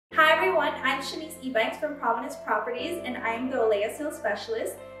everyone, I'm Shanice Ebanks from Providence Properties and I am the OLEA sales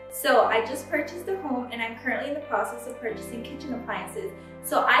specialist. So I just purchased a home and I'm currently in the process of purchasing kitchen appliances.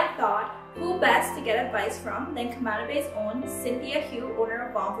 So I thought, who best to get advice from than Camana Bay's own Cynthia Hew, owner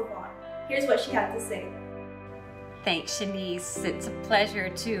of Bon Vivant. Here's what she had to say. Thanks, Shanice. It's a pleasure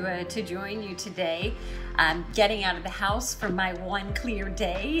to join you today. I'm getting out of the house for my one clear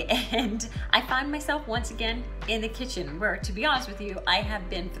day, and I find myself once again in the kitchen where, to be honest with you, I have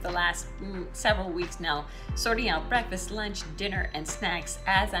been for the last several weeks now, sorting out breakfast, lunch, dinner, and snacks,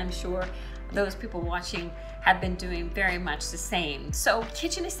 as I'm sure those people watching have been doing very much the same. So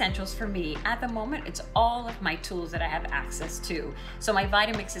kitchen essentials for me, at the moment, it's all of my tools that I have access to. So my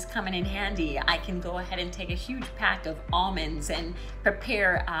Vitamix is coming in handy. I can go ahead and take a huge pack of almonds and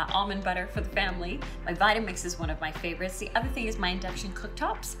prepare almond butter for the family. My Vitamix is one of my favorites. The other thing is my induction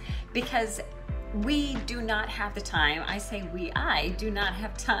cooktops, because we do not have the time, I do not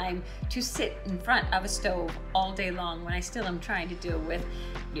have time to sit in front of a stove all day long when I still am trying to deal with,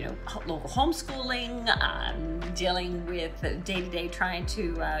 you know, local homeschooling, dealing with day-to-day trying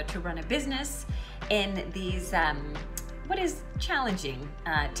to run a business in these, what is challenging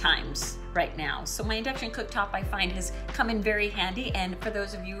times right now. So my induction cooktop, I find, has come in very handy, and for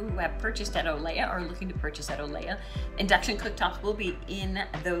those of you who have purchased at OLEA or looking to purchase at OLEA, induction cooktops will be in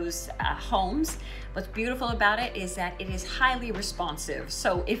those homes. What's beautiful about it is that it is highly responsive.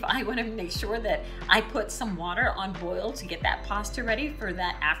 So if I want to make sure that I put some water on boil to get that pasta ready for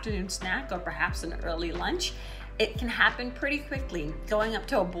that afternoon snack or perhaps an early lunch, it can happen pretty quickly, going up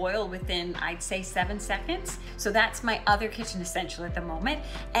to a boil within, I'd say, 7 seconds. So that's my other kitchen essential at the moment.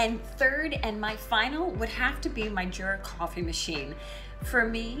 And third, and my final, would have to be my Jura coffee machine. For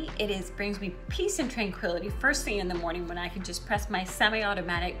me, brings me peace and tranquility first thing in the morning when I can just press my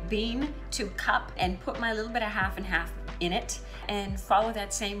semi-automatic bean to cup and put my little bit of half and half in it, and follow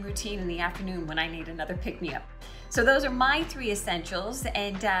that same routine in the afternoon when I need another pick-me-up. So those are my 3 essentials,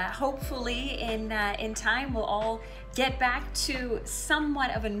 and hopefully in time we'll all get back to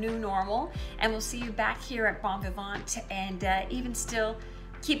somewhat of a new normal, and we'll see you back here at Bon Vivant. And even still,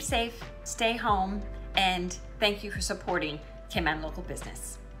 keep safe, stay home, and thank you for supporting Cayman local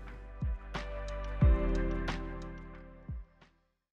business.